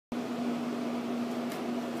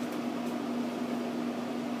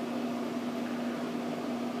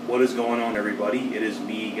What is going on, everybody? It is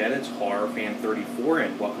me again, it's HorrorFan34,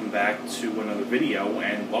 and welcome back to another video,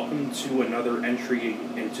 and welcome to another entry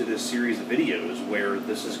into this series of videos, where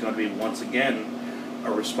this is going to be, once again,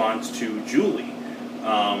 a response to Julie.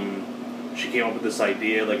 She came up with this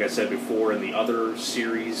idea, like I said before, in the other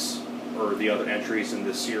series, or the other entries in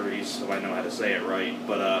this series, if I know how to say it right,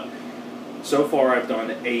 but so far I've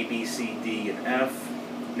done A, B, C, D, and F.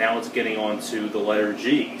 Now it's getting on to the letter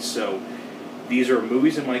G. So these are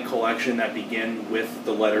movies in my collection that begin with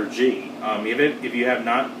the letter G. If you have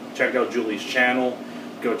not checked out Julie's channel,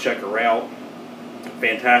 go check her out.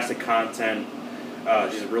 Fantastic content.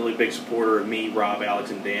 She's a really big supporter of me, Rob,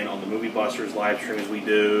 Alex, and Dan on the Movie Busters live streams we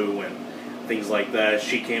do and things like that.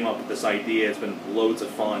 She came up with this idea. It's been loads of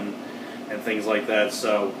fun and things like that.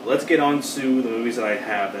 So let's get on to the movies that I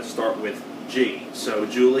have that start with G. So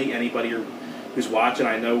Julie, anybody who's watching,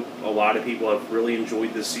 I know a lot of people have really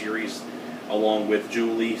enjoyed this series along with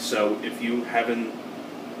Julie, so if you haven't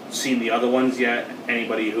seen the other ones yet,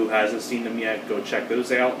 anybody who hasn't seen them yet, go check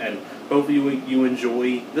those out, and hopefully you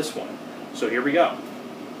enjoy this one. So here we go.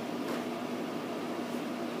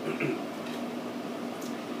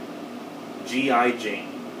 G.I. Jane.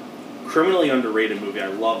 Criminally underrated movie. I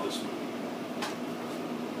love this movie.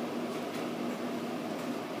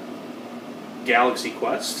 Galaxy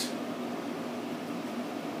Quest.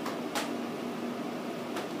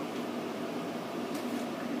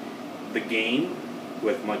 The Game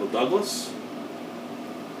with Michael Douglas.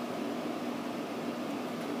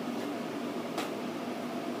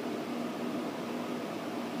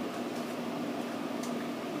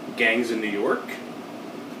 Gangs in New York.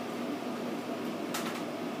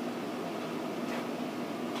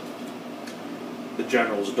 The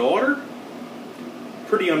General's Daughter.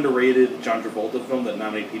 Pretty underrated John Travolta film that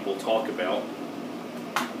not many people talk about.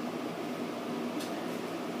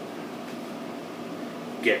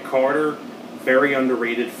 Get Carter, very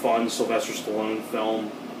underrated, fun Sylvester Stallone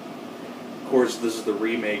film. Of course, this is the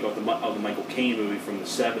remake of the Michael Caine movie from the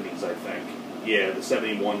 70s, I think. Yeah, the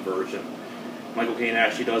 71 version. Michael Caine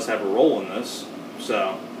actually does have a role in this,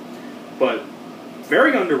 so. But,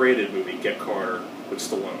 very underrated movie, Get Carter, with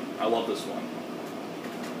Stallone. I love this one.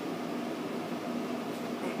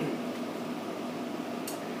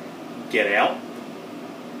 Get Out.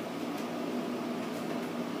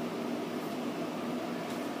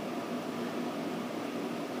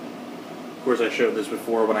 Of course, I showed this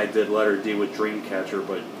before when I did Letter D with Dreamcatcher,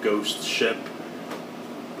 but Ghost Ship,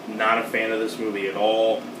 not a fan of this movie at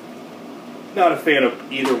all. Not a fan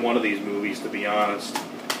of either one of these movies, to be honest.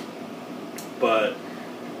 But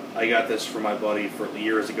I got this for my buddy for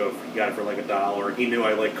years ago. He got it for like $1. He knew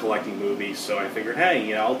I liked collecting movies, so I figured, hey,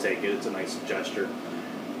 you know, I'll take it. It's a nice gesture.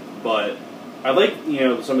 But I like, you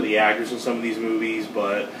know, some of the actors in some of these movies,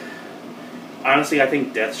 but honestly, I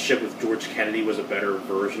think Death Ship with George Kennedy was a better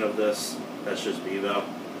version of this. That's just me, though.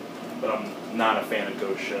 But I'm not a fan of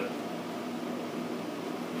Ghost Ship.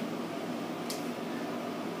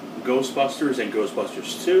 Ghostbusters and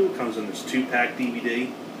Ghostbusters 2 comes in this 2-pack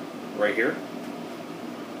DVD right here.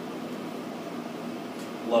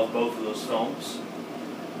 Love both of those films.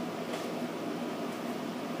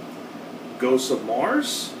 Ghosts of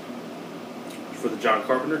Mars for the John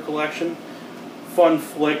Carpenter collection. Fun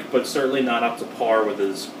flick, but certainly not up to par with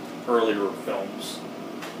his earlier films.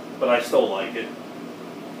 But I still like it.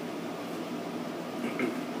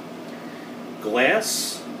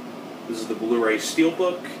 Glass. This is the Blu-ray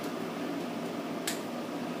Steelbook.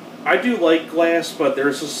 I do like Glass, but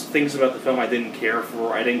there's just things about the film I didn't care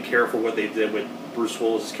for. I didn't care for what they did with Bruce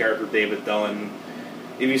Willis' character, David Dunn.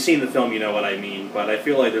 If you've seen the film, you know what I mean. But I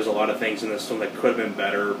feel like there's a lot of things in this film that could have been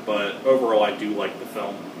better, but overall I do like the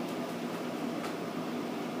film.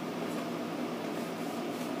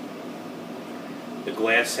 The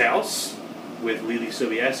Glass House with Leelee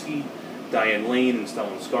Sobieski, Diane Lane, and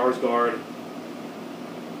Stellan Skarsgård.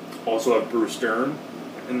 Also have Bruce Dern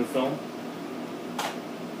in the film.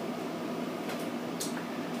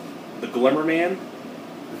 The Glimmer Man,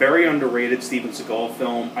 very underrated Steven Seagal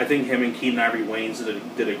film. I think him and Keenen Ivory Wayans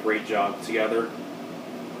did a great job together.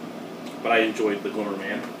 But I enjoyed The Glimmer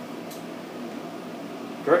Man.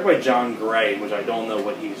 Directed by John Gray, which I don't know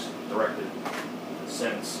what he's directed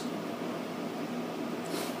since.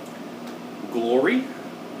 Glory.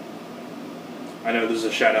 I know this is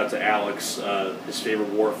a shout out to Alex, his favorite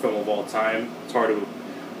war film of all time. It's hard to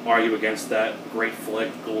argue against that. Great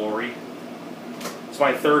flick, Glory. It's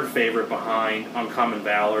my third favorite behind Uncommon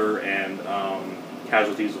Valor and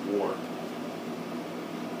Casualties of War.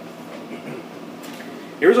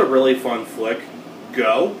 Here's a really fun flick,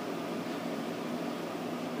 Go.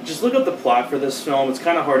 just look up the plot for this film. It's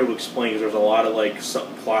kind of hard to explain because there's a lot of like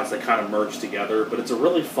plots that kind of merge together. But it's a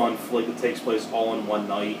really fun flick that takes place all in one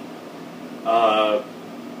night.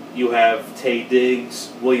 You have Taye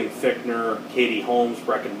Diggs, William Fichtner, Katie Holmes,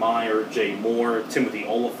 Breckin Meyer, Jay Moore, Timothy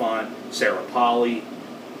Olyphant, Sarah Polley.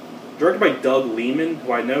 Directed by Doug Liman,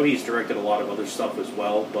 who I know he's directed a lot of other stuff as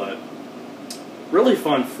well, but really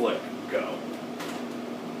fun flick. Go.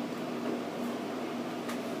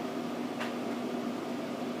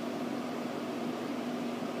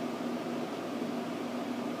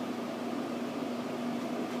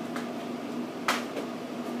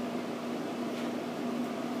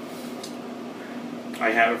 I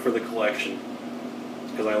have it for the collection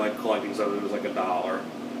because I like collecting stuff that was like $1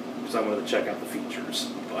 because I wanted to check out the features.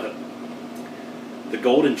 But The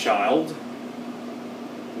Golden Child,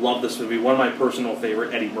 love this movie. One of my personal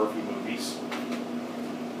favorite Eddie Murphy movies.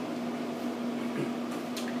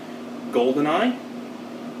 GoldenEye,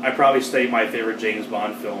 I probably say my favorite James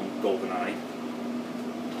Bond film, GoldenEye.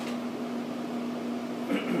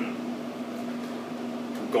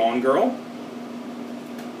 Gone Girl.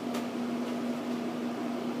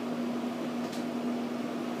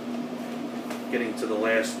 Getting to the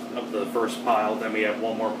last of the first pile, then we have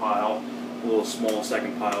one more pile, a little small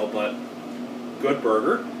second pile, but Good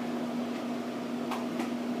Burger,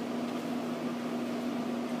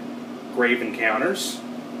 Grave Encounters,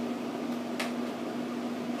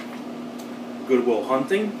 Good Will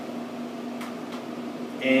Hunting,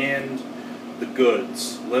 and The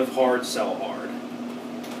Goods, Live Hard, Sell Hard.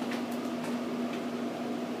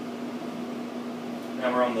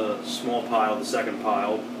 Now we're on the small pile, the second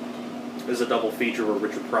pile. This is a double feature with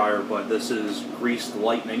Richard Pryor, but this is Greased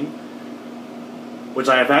Lightning, which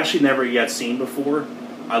I have actually never yet seen before.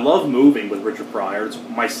 I love Moving with Richard Pryor. It's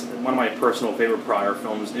one of my personal favorite Pryor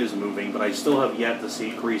films is Moving, but I still have yet to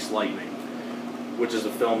see Greased Lightning, which is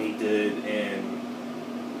a film he did in,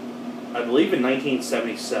 I believe, in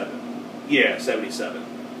 1977. Yeah, 77.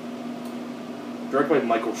 Directed by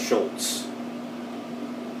Michael Schultz.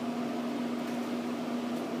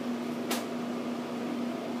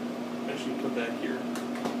 Put that here.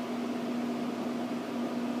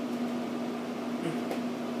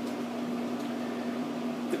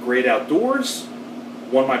 The Great Outdoors,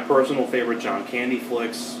 one of my personal favorite John Candy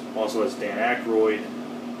flicks, also has Dan Aykroyd.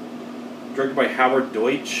 Directed by Howard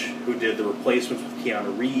Deutsch, who did The Replacements with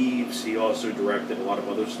Keanu Reeves. He also directed a lot of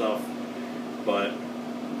other stuff, but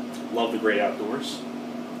love The Great Outdoors.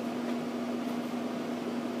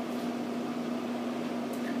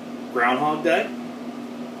 Groundhog Day.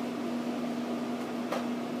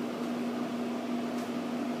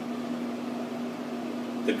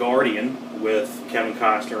 The Guardian with Kevin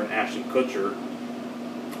Costner and Ashton Kutcher.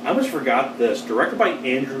 I almost forgot this. Directed by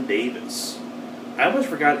Andrew Davis. I almost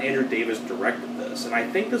forgot Andrew Davis directed this, and I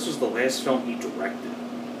think this was the last film he directed,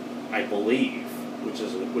 I believe, which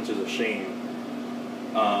is a shame.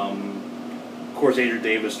 Of course, Andrew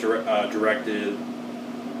Davis directed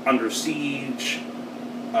Under Siege,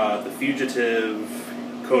 The Fugitive,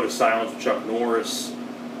 Code of Silence with Chuck Norris.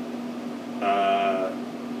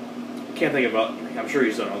 Can't think about. I'm sure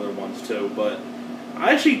he's done other ones too, but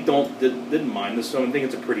I actually didn't mind this film. I think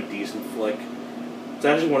it's a pretty decent flick. It's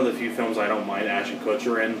actually one of the few films I don't mind Ashton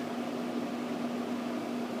Kutcher in.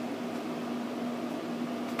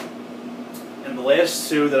 And the last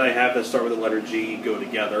two that I have that start with the letter G go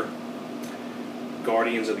together: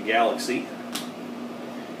 Guardians of the Galaxy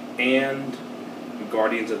and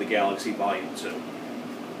Guardians of the Galaxy Volume 2.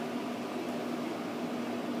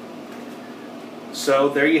 So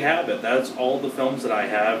there you have it. That's all the films that I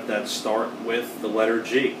have that start with the letter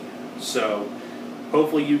G. So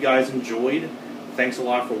hopefully you guys enjoyed. Thanks a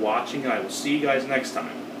lot for watching, and I will see you guys next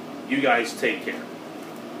time. You guys take care.